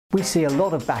We see a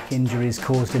lot of back injuries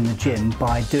caused in the gym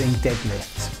by doing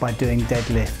deadlifts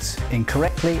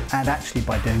incorrectly, and actually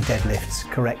by doing deadlifts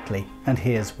correctly, and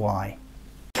here's why.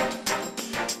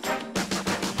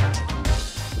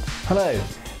 Hello,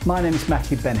 my name is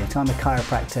Matthew Bennett. I'm a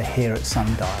chiropractor here at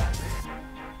Sundial.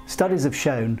 Studies have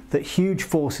shown that huge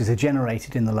forces are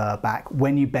generated in the lower back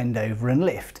when you bend over and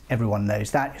lift. Everyone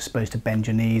knows that. You're supposed to bend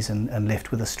your knees and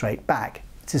lift with a straight back.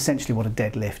 It's essentially what a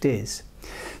deadlift is.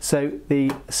 So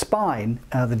the spine,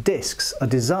 the discs, are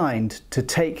designed to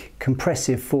take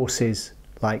compressive forces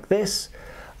like this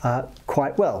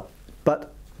quite well.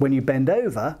 But when you bend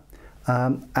over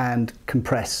and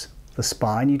compress the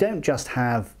spine, you don't just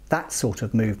have that sort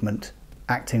of movement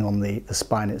acting on the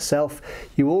spine itself.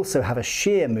 You also have a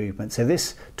shear movement. So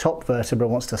this top vertebra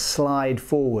wants to slide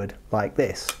forward like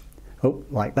this,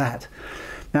 like that.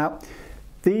 Now,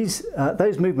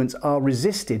 those movements are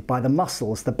resisted by the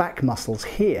muscles, the back muscles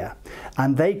here,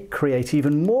 and they create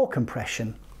even more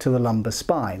compression to the lumbar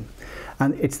spine.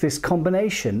 And it's this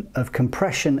combination of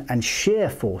compression and shear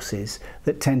forces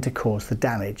that tend to cause the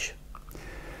damage.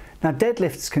 Now,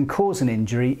 deadlifts can cause an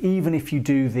injury even if you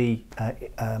do the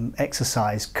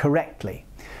exercise correctly.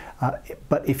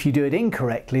 But if you do it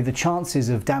incorrectly, the chances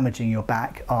of damaging your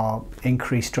back are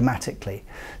increased dramatically.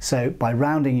 So by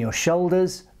rounding your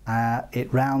shoulders,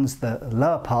 it rounds the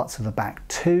lower parts of the back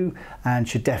too, and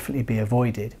should definitely be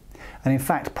avoided. And in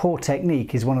fact, poor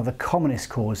technique is one of the commonest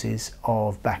causes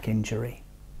of back injury.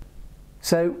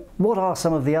 So what are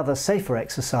some of the other safer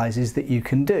exercises that you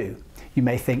can do? You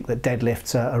may think that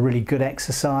deadlifts are a really good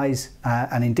exercise,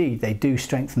 and indeed they do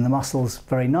strengthen the muscles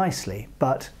very nicely,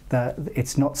 but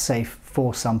it's not safe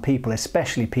for some people,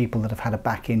 especially people that have had a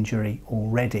back injury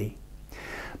already.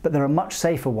 But there are much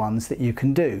safer ones that you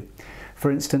can do.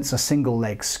 For instance, a single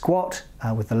leg squat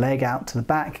with the leg out to the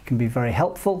back can be very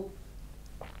helpful,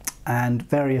 and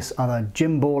various other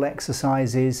gym ball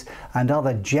exercises and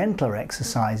other gentler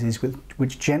exercises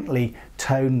which gently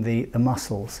tone the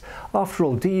muscles. After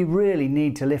all, do you really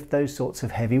need to lift those sorts of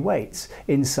heavy weights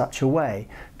in such a way?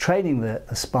 Training the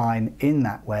spine in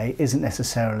that way isn't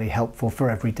necessarily helpful for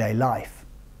everyday life.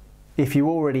 If you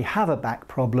already have a back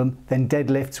problem, then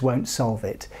deadlifts won't solve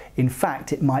it. In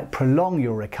fact, it might prolong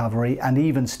your recovery and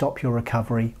even stop your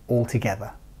recovery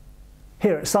altogether.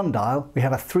 Here at Sundial, we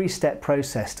have a three-step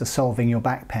process to solving your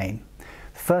back pain.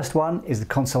 The first one is the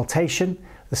consultation.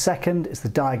 The second is the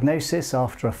diagnosis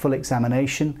after a full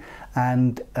examination,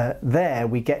 and there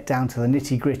we get down to the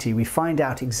nitty-gritty. We find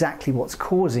out exactly what's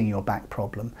causing your back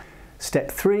problem.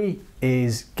 Step 3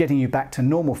 is getting you back to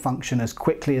normal function as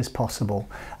quickly as possible,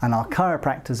 and our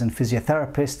chiropractors and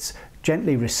physiotherapists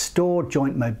gently restore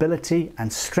joint mobility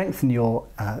and strengthen your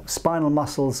spinal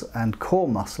muscles and core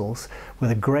muscles with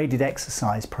a graded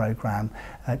exercise program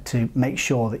to make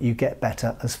sure that you get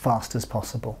better as fast as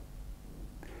possible.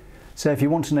 So if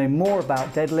you want to know more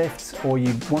about deadlifts, or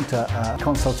you want a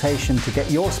consultation to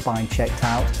get your spine checked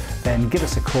out, then give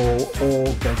us a call or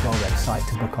go to our website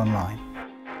to book online.